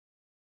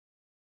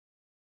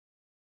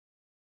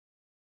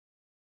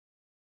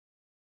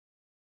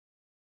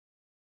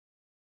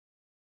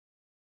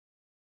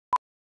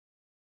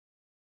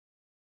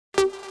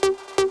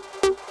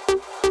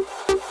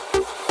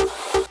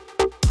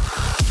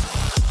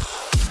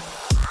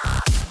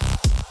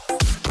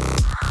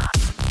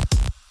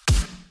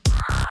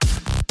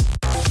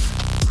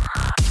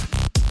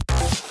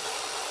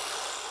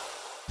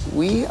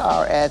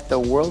are at the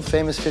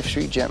world-famous Fifth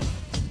Street Gym,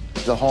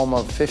 the home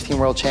of 15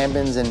 world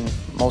champions and,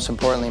 most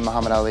importantly,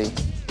 Muhammad Ali.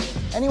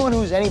 Anyone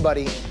who's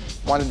anybody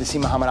wanted to see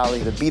Muhammad Ali.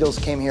 The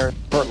Beatles came here,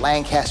 Burt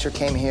Lancaster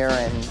came here,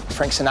 and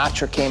Frank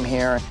Sinatra came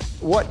here.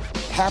 What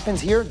happens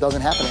here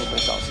doesn't happen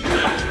anyplace else.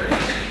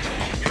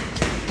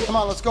 Come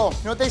on, let's go.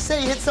 You know what they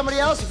say, you hit somebody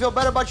else, you feel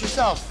better about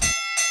yourself.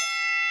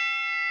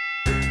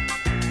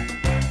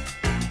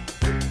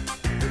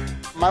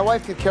 My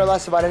wife could care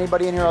less about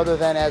anybody in here other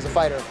than as a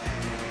fighter.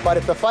 But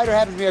if the fighter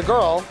happens to be a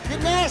girl,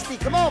 get nasty,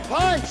 come on,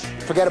 punch!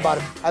 Forget about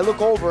it. I look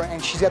over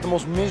and she's got the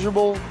most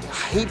miserable,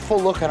 hateful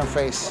look on her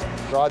face.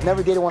 Bro, I've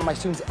never dated one of my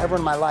students ever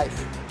in my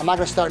life. I'm not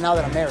gonna start now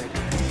that I'm married.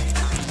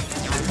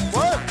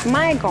 What?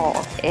 My goal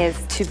is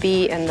to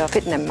be in the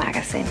fitness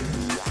magazine.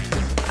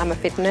 I'm a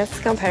fitness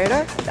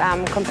competitor.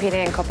 I'm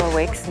competing in a couple of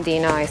weeks.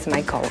 Dino is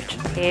my coach.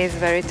 He's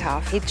very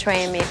tough. He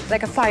trained me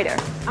like a fighter.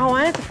 I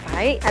wanted to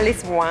fight at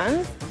least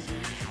once.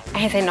 And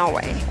he said, no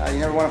way. You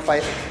never want to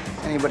fight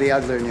anybody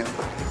uglier than you.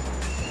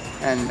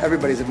 And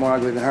everybody's more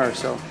ugly than her,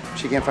 so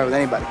she can't fight with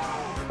anybody.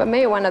 But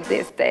maybe one of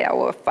these days I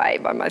will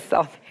fight by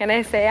myself. And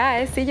I say,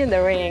 I see you in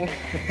the ring.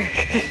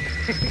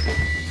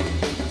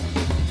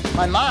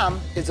 My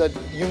mom is a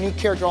unique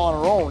character all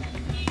on her own.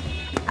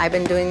 I've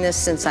been doing this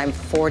since I'm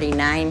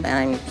 49 and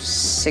I'm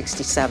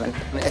 67.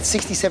 At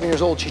 67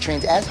 years old, she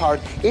trains as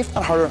hard, if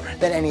not harder,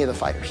 than any of the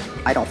fighters.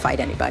 I don't fight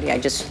anybody. I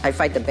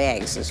fight the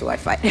bags is who I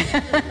fight.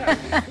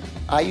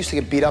 I used to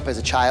get beat up as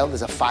a child,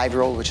 as a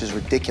 5-year-old, which is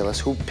ridiculous.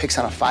 Who picks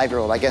on a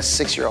 5-year-old? I guess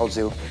 6-year-olds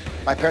do.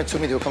 My parents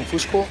took me to a kung fu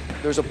school.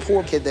 There was a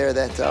poor kid there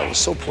that was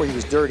so poor he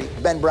was dirty,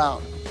 Ben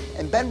Brown.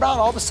 And Ben Brown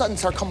all of a sudden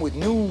started coming with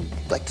new,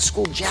 like the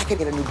school jacket,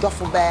 get a new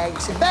duffel bag. He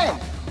said, Ben,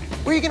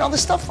 where are you getting all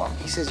this stuff from?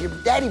 He says, your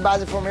daddy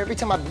buys it for me every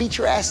time I beat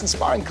your ass in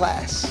sparring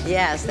class.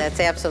 Yes, that's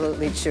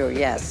absolutely true,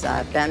 yes.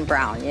 Ben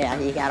Brown, yeah,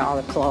 he got all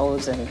the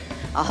clothes and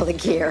all the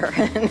gear.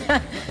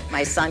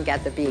 My son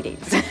got the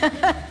beatings.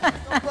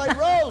 No bright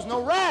rose,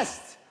 no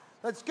rest.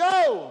 Let's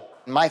go.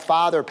 My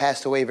father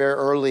passed away very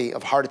early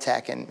of heart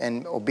attack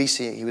and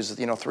obesity. He was,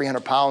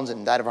 300 pounds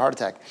and died of a heart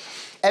attack.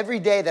 Every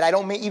day that I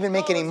don't even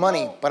make any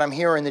money, but I'm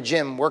here in the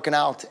gym working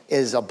out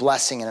is a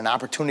blessing and an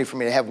opportunity for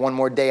me to have one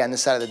more day on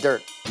this side of the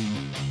dirt.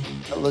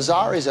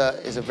 Lazar is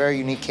a very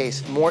unique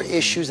case. More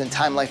issues than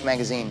Time Life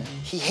magazine.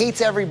 He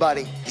hates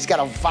everybody. He's got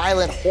a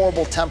violent,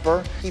 horrible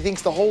temper. He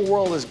thinks the whole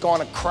world has gone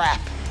to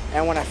crap.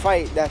 And when I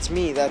fight, that's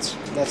me. That's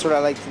what I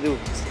like to do.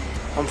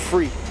 I'm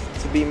free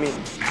to be me.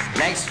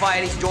 Next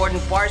fight is Jordan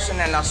Parson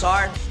and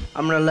Lazar.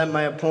 I'm gonna let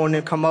my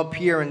opponent come up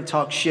here and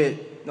talk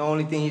shit. The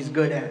only thing he's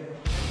good at.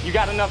 You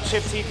got enough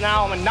chip teeth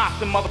now, I'm gonna knock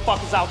them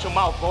motherfuckers out your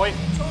mouth, boy.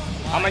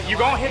 You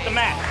gonna hit the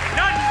mat.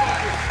 Nothing you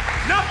gonna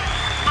do. Nothing.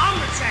 I'm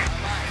the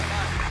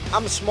champ.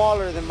 I'm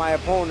smaller than my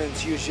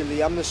opponents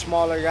usually. I'm the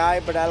smaller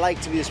guy, but I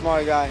like to be the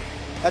smaller guy.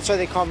 That's why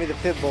they call me the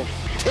Pitbull.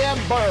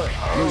 Timber.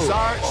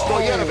 Lazar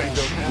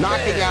Stoyanovich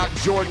knocking out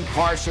Jordan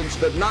Parsons,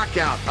 the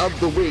knockout of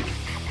the week.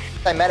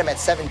 I met him at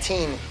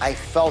 17. I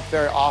felt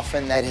very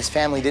often that his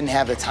family didn't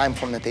have the time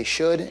for him that they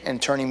should, and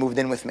Turney moved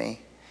in with me.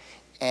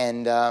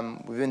 And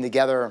we've been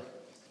together,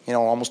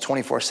 almost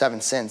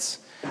 24/7 since.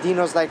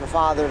 Dino's like a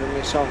father to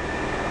me, so.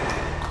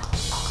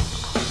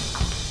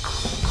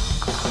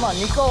 Come on,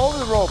 Nico, over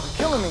the rope.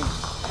 You're killing me.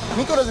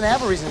 Nico doesn't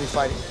have a reason to be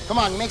fighting. Come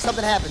on, make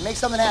something happen. Make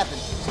something happen.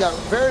 He's got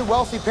very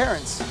wealthy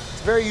parents.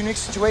 It's a very unique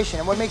situation.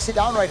 And what makes it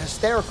downright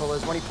hysterical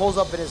is when he pulls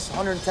up in his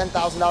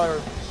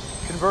 $110,000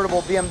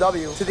 convertible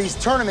BMW to these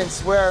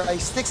tournaments where he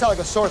sticks out like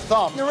a sore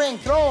thumb. In the ring,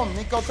 throw him,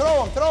 Nico,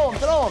 throw him, throw him,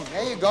 throw him.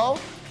 There you go.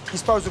 He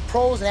spars with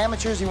pros and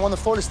amateurs. He won the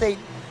Florida State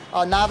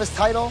novice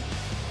title.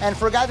 And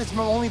for a guy that's been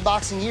only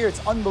boxing a year,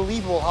 it's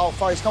unbelievable how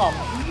far he's come.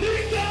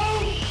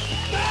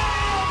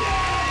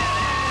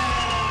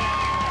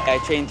 I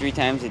train 3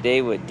 times a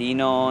day with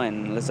Dino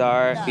and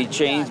Lazar. He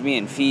trains me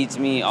and feeds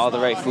me all the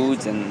right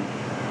foods, and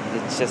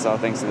it's just all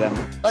thanks to them.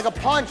 Like a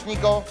punch,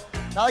 Nico.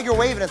 Not like you're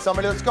waving at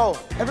somebody, let's go.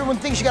 Everyone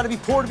thinks you gotta be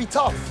poor to be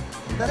tough.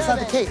 That's not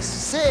the case.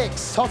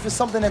 6. Tough is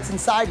something that's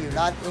inside you,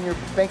 not in your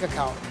bank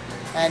account.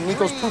 And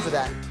Nico's proof of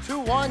that.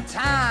 2-1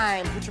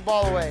 time. Put your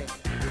ball away.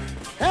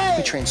 Hey!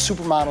 We train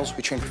supermodels,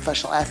 we train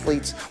professional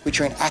athletes, we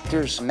train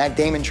actors. Matt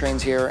Damon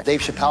trains here,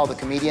 Dave Chappelle, the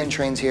comedian,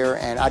 trains here,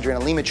 and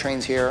Adriana Lima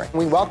trains here.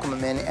 We welcome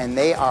them in, and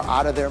they are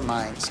out of their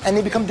minds. And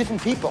they become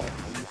different people.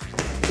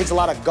 It takes a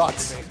lot of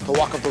guts to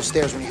walk up those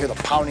stairs when you hear the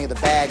pounding of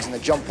the bags and the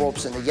jump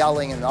ropes and the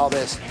yelling and all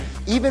this.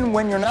 Even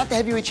when you're not the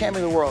heavyweight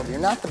champion of the world, you're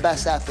not the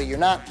best athlete, you're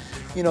not,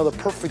 the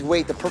perfect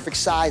weight, the perfect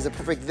size, the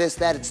perfect this,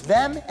 that, it's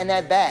them and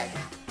that bag.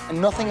 And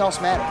nothing else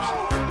matters.